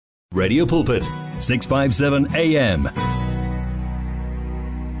Radio Pulpit, 657 AM.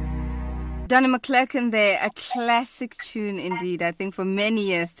 Donnie McClurkin there, a classic tune indeed. I think for many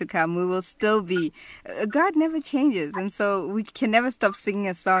years to come, we will still be. God never changes, and so we can never stop singing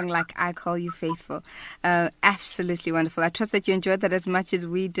a song like I Call You Faithful. Absolutely wonderful. I trust that you enjoyed that as much as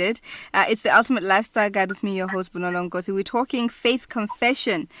we did. It's the Ultimate Lifestyle Guide with me, your host, Bonolo Nkosi. We're talking faith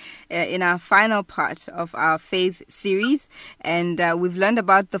confession in our final part of our faith series, and we've learned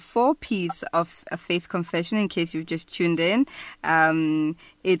about the 4 P's of a faith confession. In case you've just tuned in,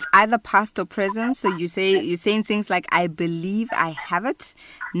 it's either past or present. So you're saying things like I believe I have it,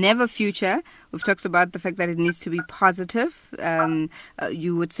 never future. We've talked about the fact that it needs to be positive.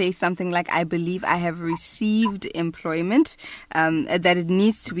 You would say something like I believe I have received employment, that it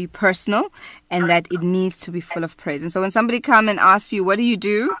needs to be personal, and that it needs to be full of praise. And so when somebody come and asks you, what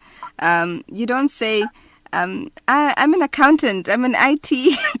do? You don't say, I'm an accountant, I'm an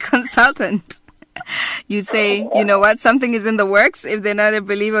IT consultant. You say, you know what, something is in the works. If they're not a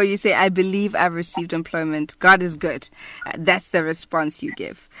believer, you say, I believe I've received employment. God is good. That's the response you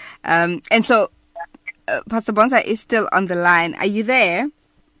give. And so, Pastor Bonsa is still on the line. Are you there?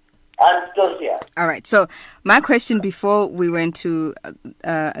 I'm still here. All right. So my question before we went to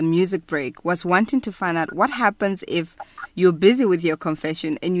a music break was wanting to find out what happens if you're busy with your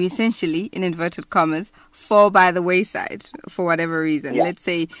confession and you essentially, in inverted commas, fall by the wayside for whatever reason. Yeah. Let's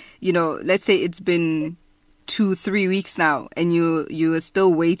say it's been 2-3 weeks now and you are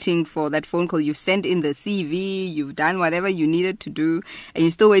still waiting for that phone call. You've sent in the CV, you've done whatever you needed to do, and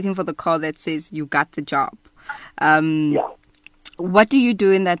you're still waiting for the call that says you got the job. What do you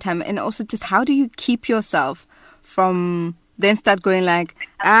do in that time? And also just how do you keep yourself from then start going like,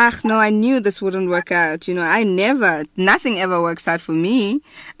 no, I knew this wouldn't work out. Nothing ever works out for me.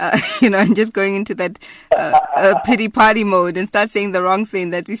 And just going into that pity party mode and start saying the wrong thing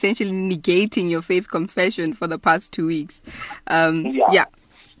that's essentially negating your faith confession for the past 2 weeks. Yeah.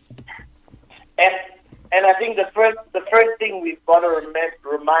 And I think the first thing we've got to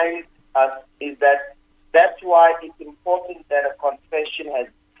remind us is that that's why it's important that a confession has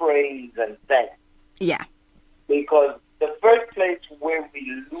praise and thanks. Yeah. Because the first place where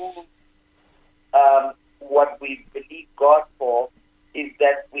we lose what we believe God for is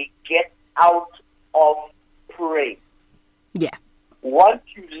that we get out of praise. Yeah. Once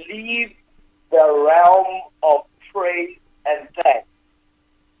you leave the realm of praise and thanks,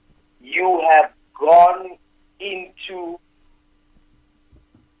 you have gone into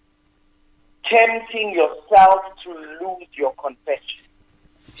tempting yourself to lose your confession.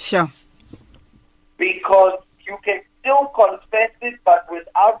 Sure. Because you can still confess it, but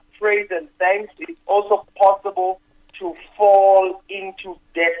without praise and thanks, it's also possible to fall into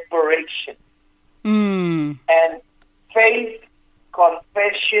desperation. And faith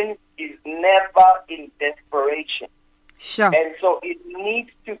confession is never in desperation. Sure. And so it needs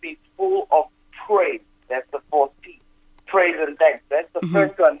to be full of praise. That's the 4th P. Praise and thanks. That's the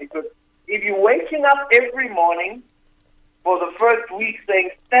first one. Because if you're waking up every morning for the first week saying,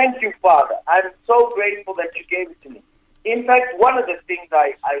 thank you, Father, I'm so grateful that you gave it to me. In fact, one of the things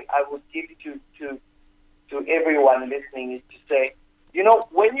I would give to everyone listening is to say,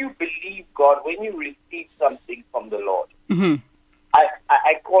 when you believe God, when you receive something from the Lord,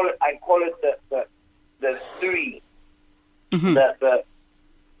 I call it the 3,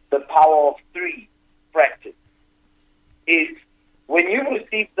 the power of 3 practice. Is when you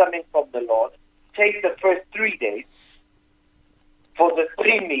receive something from the Lord, take the first 3 days for the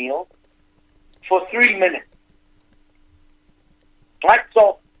 3 meals for 3 minutes. Right?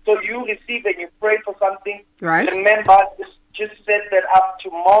 So you receive and you pray for something. Right. Remember, just set that up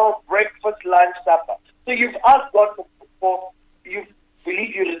tomorrow, breakfast, lunch, supper. So you've asked God for you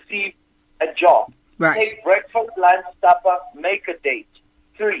believe you receive a job. Right. Take breakfast, lunch, supper, make a date.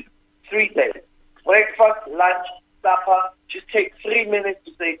 3 days. Breakfast, lunch, supper. Just take 3 minutes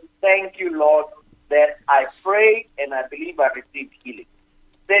to say, thank you, Lord, that I pray and I believe I received healing.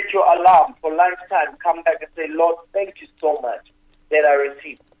 Set your alarm for lunchtime. Come back and say, Lord, thank you so much that I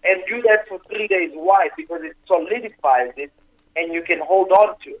received. And do that for 3 days. Why? Because it solidifies it and you can hold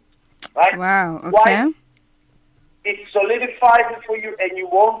on to it. Right? Wow, okay. Why? It solidifies it for you and you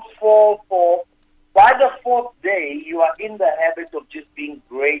won't fall for. By the 4th day, you are in the habit of just being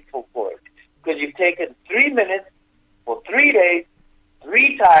grateful for it. Because you've taken 3 minutes for 3 days,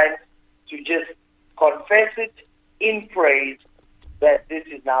 3 times to just confess it in praise that this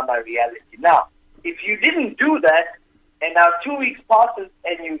is now my reality. Now, if you didn't do that, and now 2 weeks passes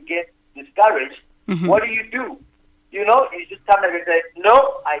and you get discouraged, what do? You just come back and say,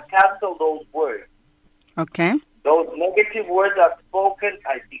 no, I cancel those words. Okay. Those negative words are spoken.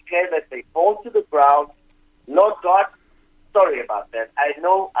 I declare that they fall to the ground. Lord God, sorry about that. I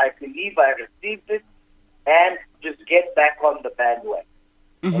believe I received it, and just get back on the bandwagon.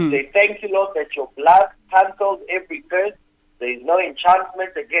 And say, thank you, Lord, that your blood cancels every curse. There is no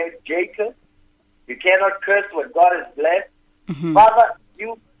enchantment against Jacob. You cannot curse what God has blessed. Father,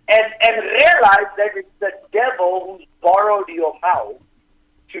 you and realize that it's the devil who's borrowed your mouth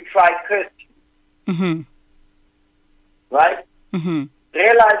to try curse you. Right? Realize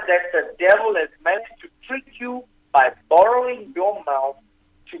that the devil has managed to trick you by borrowing your mouth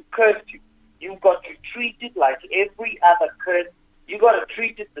to curse you. You've got to treat it like every other curse. You got to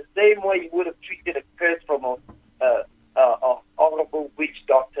treat it the same way you would have treated a curse from a horrible witch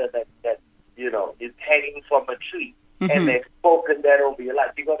doctor that is hanging from a tree, and they've spoken that over your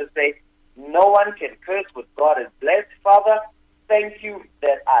life. You got to say, no one can curse what God has blessed. Father, thank you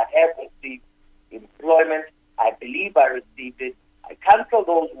that I have received employment. I believe I received it. I cancel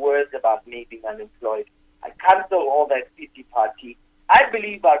those words about me being unemployed. I cancel all that pity party. I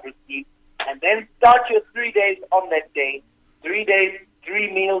believe I received. And then start your 3 days on that day. 3 days,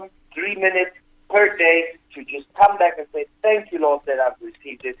 3 meals, 3 minutes per day to just come back and say, thank you, Lord, that I've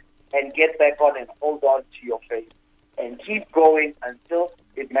received it, and get back on and hold on to your faith and keep going until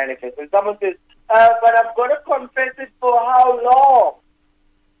it manifests. And someone says, but I've got to confess it for how long?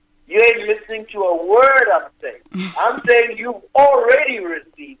 You ain't listening to a word I'm saying. I'm saying you've already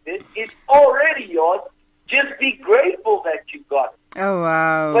received it. It's already yours. Just be grateful that you got it. Oh,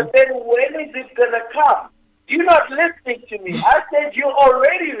 wow. But then when is it going to come? You're not listening to me. I said you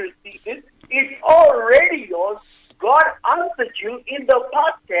already received it. It's already yours. God answered you in the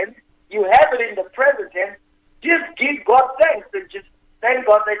past tense. You have it in the present tense. Just give God thanks and just thank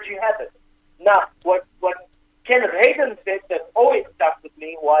God that you have it. Now, what Kenneth Hagin said that always stuck with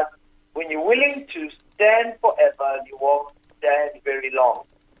me was, when you're willing to stand forever, you won't stand very long.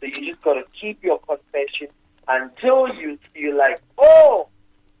 So you just got to keep your confession until you're like, oh,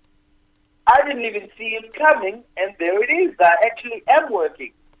 I didn't even see it coming, and there it is. I actually am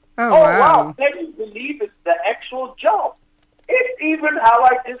working. Oh, wow. Can you believe it's the actual job? It's even how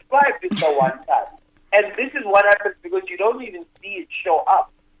I described it the one time. And this is what happens because you don't even see it show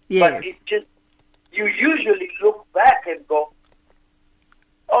up. Yes. But it just, you usually look back and go,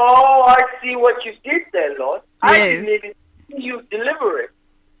 oh, I see what you did there, Lord. Yes. I didn't even see you deliver it.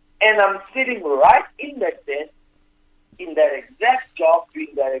 And I'm sitting right in that desk, in that exact job, doing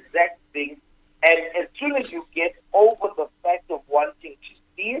that exact thing. And as soon as you get over the fact of wanting to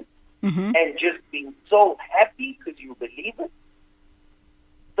see it and just being so happy because you believe it,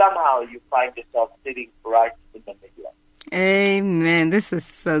 somehow you find yourself sitting right in the middle. Amen. This is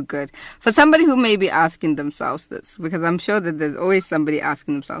so good. For somebody who may be asking themselves this, because I'm sure that there's always somebody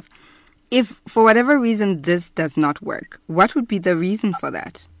asking themselves, if for whatever reason this does not work, what would be the reason for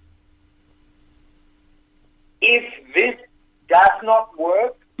that? If this does not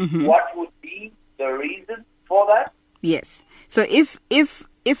work, what would be the reason for that? Yes. So if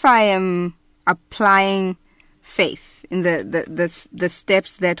I am applying faith in the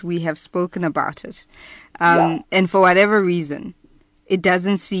steps that we have spoken about it, and for whatever reason it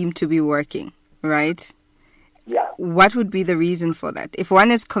doesn't seem to be working, right? Yeah. What would be the reason for that? If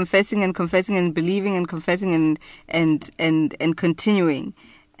one is confessing and confessing and believing and confessing and continuing,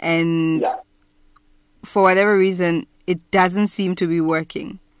 and for whatever reason it doesn't seem to be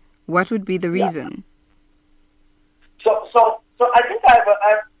working, what would be the reason? So I think I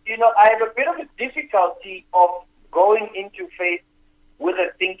have a bit of a difficulty of going into faith with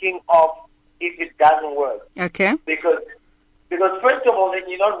a thinking of if it doesn't work. Okay. Because first of all, then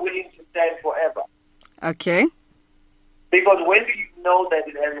you're not willing to stand forever. Okay. Because when do you know that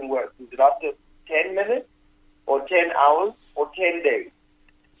it hasn't worked? Is it after 10 minutes or 10 hours or 10 days?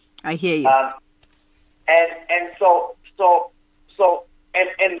 I hear you.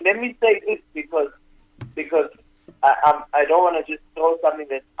 And let me say this because I don't want to just throw something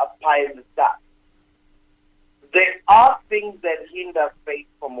that's up high in the sky. There are things that hinder faith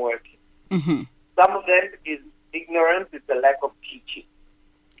from working. Some of them is ignorance, it's a lack of teaching.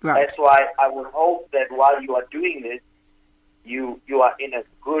 Right. That's why I would hope that while you are doing this, you are in a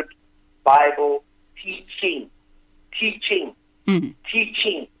good Bible teaching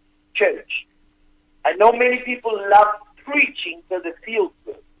church. I know many people love preaching because it feels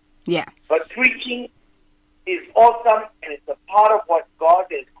good. Yeah. But preaching is awesome, and it's a part of what God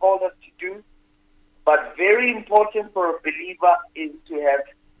has called us to do. But very important for a believer is to have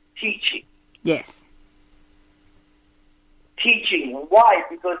teaching. Yes. Teaching. Why?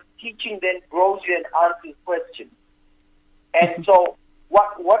 Because teaching then grows you and answers questions. And so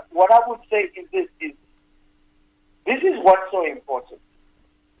what I would say is this is This is what's so important.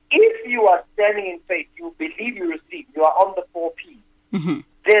 If you are standing in faith, you believe you receive, you are on the 4 Ps. Mm-hmm.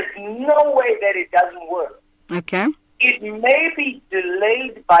 There's no way that it doesn't work. Okay. It may be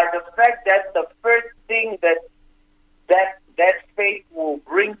delayed by the fact that the first thing that faith will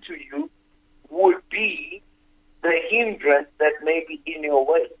bring to you would be the hindrance that may be in your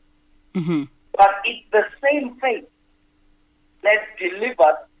way. Mm-hmm. But it's the same faith that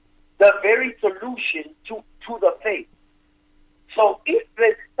delivers the very solution to the faith. So if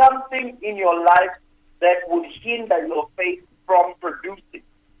there's something in your life that would hinder your faith from producing,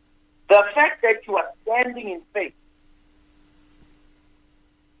 the fact that you are standing in faith,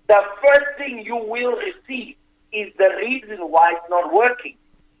 the first thing you will receive is the reason why it's not working.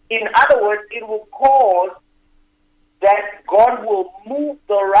 In other words, it will cause that God will move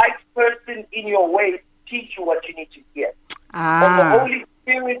the right person in your way to teach you what you need to hear. And the Holy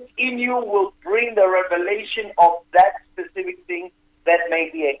Spirit in you will bring the revelation of that specific thing that may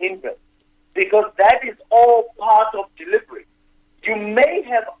be a hindrance. Because that is all part of delivery. You may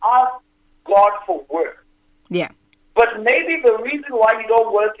have asked God for work. Yeah. But maybe the reason why you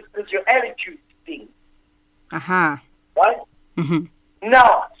don't work is because your attitude stinks. Uh-huh. Right? Mm-hmm.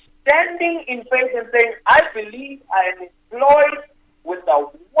 Now, standing in faith and saying, I believe I am employed with a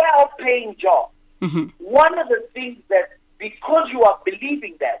well-paying job. Mm-hmm. One of the things that, because you are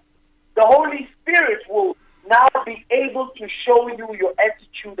believing that, the Holy Spirit will now be able to show you your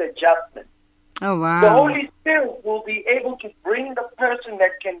attitude adjustment. Oh, wow. The Holy Spirit will be able to bring the person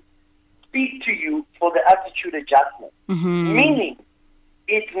that can speak to you for the attitude adjustment. Mm-hmm. Meaning,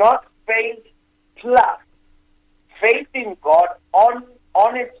 it's not faith plus. Faith in God on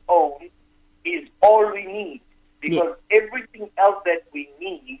its own is all we need. Because everything else that we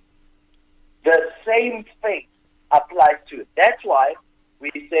need, the same faith applies to it. That's why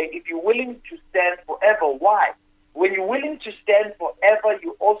we say, if you're willing to stand forever, why? When you're willing to stand forever,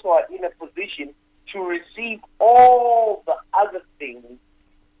 you also are in a position to receive all the other things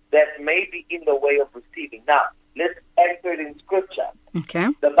that may be in the way of receiving. Now, let's anchor it in Scripture. Okay.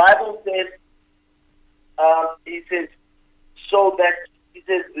 The Bible says, it says,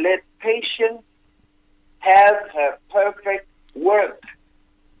 let patience have her perfect work,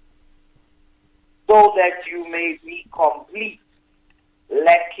 so that you may be complete,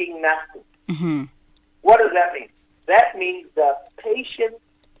 lacking nothing. Mm-hmm. What does that mean? That means the patience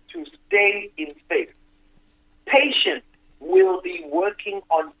to stay in faith. Patience will be working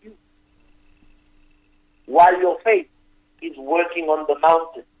on you while your faith is working on the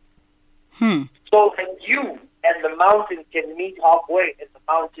mountain. So that you and the mountain can meet halfway and the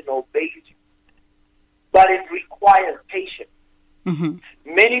mountain obeys you. But it requires patience. Mm-hmm.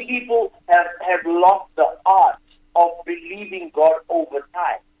 Many people have lost the art of believing God over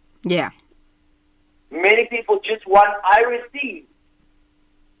time. Yeah. Many people just want, I receive.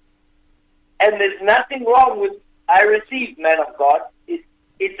 And there's nothing wrong with I receive, man of God.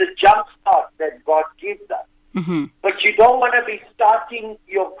 It's a jump start that God gives us. Mm-hmm. But you don't want to be starting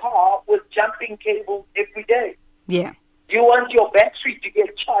your car with jumping cables every day. Yeah. You want your battery to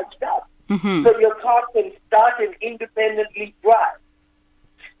get charged up. Mm-hmm. So your car can start and independently drive.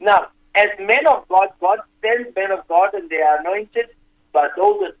 Now, as men of God, God sends men of God and they are anointed, but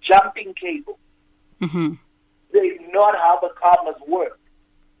those are jumping cables. Mm-hmm. They're not how the car must work.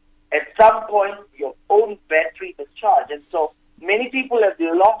 At some point, your own battery is charged. And so many people have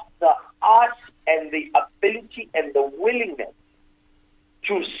lost the art and the ability and the willingness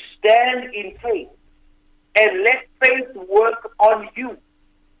to stand in faith and let faith work on you.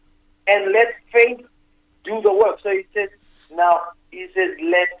 And let faith do the work. So he says,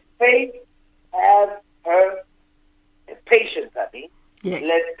 let faith have her patience, Yes.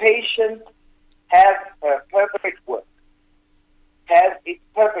 Let patience have her perfect work. Have its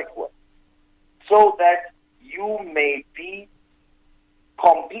perfect work. So that you may be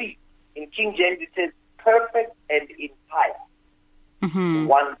complete. In King James it says perfect and entire. Mm-hmm.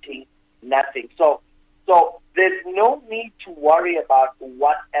 Wanting nothing. So there's no need to worry about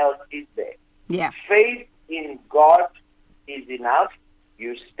what else is there. Yeah. Faith in God is enough.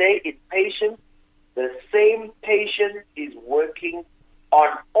 You stay in patience. The same patience is working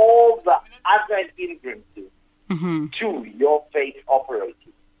on all the other hindrances to your faith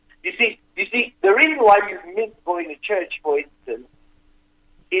operating. You see, the reason why you miss going to church, for instance,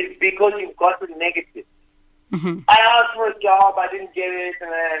 is because you've gotten negative. Mm-hmm. I asked for a job, I didn't get it,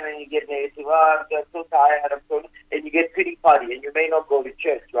 and then you get negative. Oh, I'm just so tired, and you get pity party, and you may not go to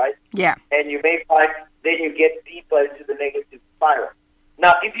church, right? Yeah. And you may find then you get deeper into the negative spiral.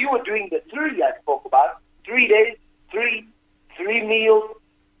 Now, if you were doing the 3 I spoke about, 3 days, three meals,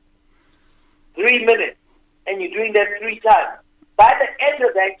 3 minutes, and you're doing that 3 times. By the end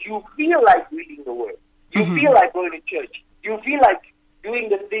of that, you feel like reading the Word. You feel like going to church. You feel like doing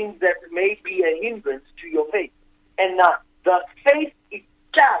the things that may be a hindrance to your faith. And now, the faith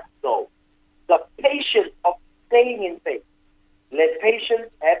itself, though, the patience of staying in faith. Let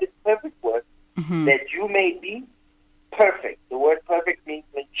patience have its perfect work, that you may be perfect. The word perfect means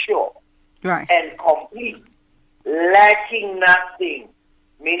mature. Right. And complete, lacking nothing,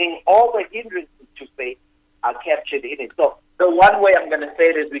 meaning all the hindrances to faith are captured in it. So the one way I'm going to say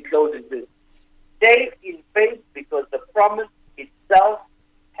it as we close is this. Stay in faith because the promise itself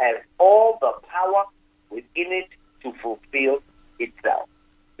has all the power within it to fulfill itself.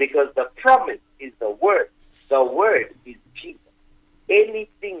 Because the promise is the Word. The Word is Jesus.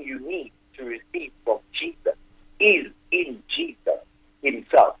 Anything you need to receive from Jesus is in Jesus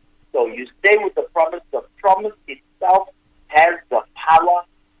himself. So you stay with the promise. The promise itself has the power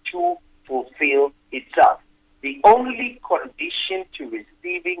to fulfill itself. The only condition to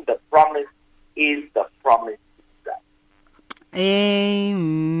receiving the promise is the promise itself.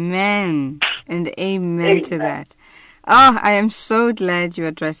 Amen. And amen to that. Oh, I am so glad you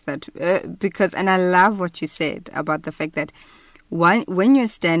addressed that because, and I love what you said about the fact that when you're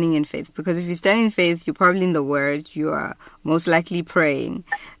standing in faith, because if you stand in faith, you're probably in the Word, you are most likely praying,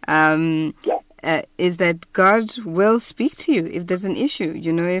 is that God will speak to you if there's an issue.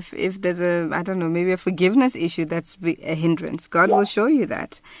 You know, if there's maybe a forgiveness issue that's a hindrance, God will show you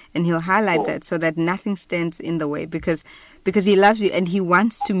that and he'll highlight that so that nothing stands in the way because he loves you and he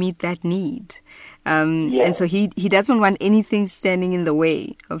wants to meet that need. And so he doesn't want anything standing in the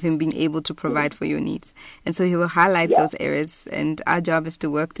way of him being able to provide for your needs. And so he will highlight those areas, and our job is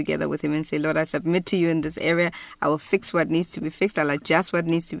to work together with him and say, Lord, I submit to you in this area. I will fix what needs to be fixed. I'll adjust what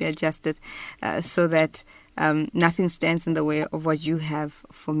needs to be adjusted so that nothing stands in the way of what you have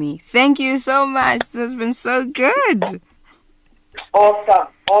for me. Thank you so much. This has been so good. Awesome.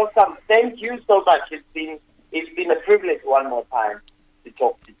 Thank you so much. It's been a privilege one more time to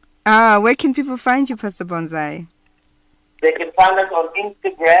talk to you. Where can people find you, Pastor Bonsai? They can find us on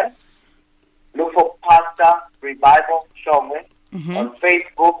Instagram. Look for Pastor Revival Shongwe. On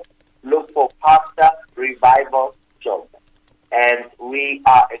Facebook, look for Pastor Revival Shongwe. And we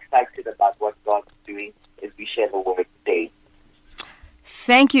are excited about what God is doing as we share the word today.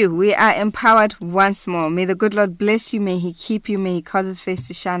 Thank you. We are empowered once more. May the good Lord bless you. May he keep you. May he cause his face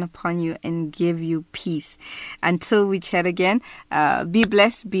to shine upon you and give you peace. Until we chat again, be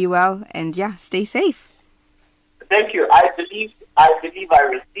blessed, be well, and stay safe. Thank you. I believe I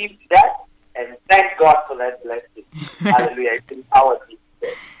received that, and thank God for that blessing. Hallelujah. It's empowered me.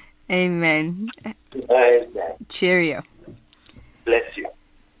 Amen. Amen. Cheerio. Bless you.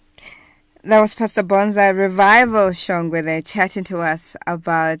 That was Pastor Bonsai Revival Shongwe there chatting to us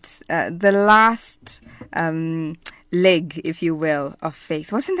about the last leg, if you will, of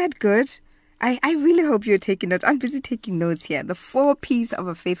faith. Wasn't that good? I really hope you're taking notes. I'm busy taking notes here. The 4 P's of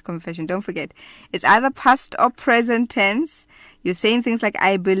a faith confession. Don't forget, it's either past or present tense. You're saying things like,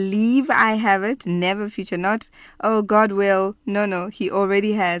 I believe I have it, never future, not, oh, God will. No, he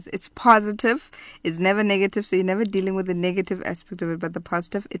already has. It's positive. It's never negative, so you're never dealing with the negative aspect of it, but the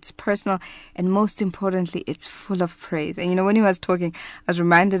positive, it's personal, and most importantly, it's full of praise. And when he was talking, I was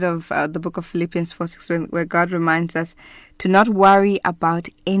reminded of the book of Philippians 4:6, where God reminds us to not worry about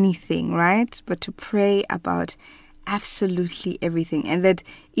anything, right? But to pray about absolutely everything, and that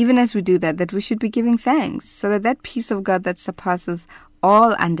even as we do that we should be giving thanks, so that peace of God that surpasses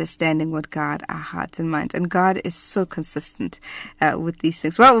all understanding would guard our hearts and minds. And God is so consistent with these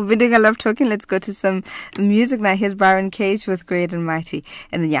things. Well, we've been doing a lot of talking. Let's go to some music now. Here's Byron Cage with Great and Mighty,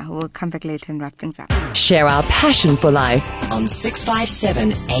 and then we'll come back later and wrap things up. Share our passion for life on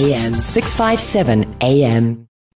 657 AM. 657 AM.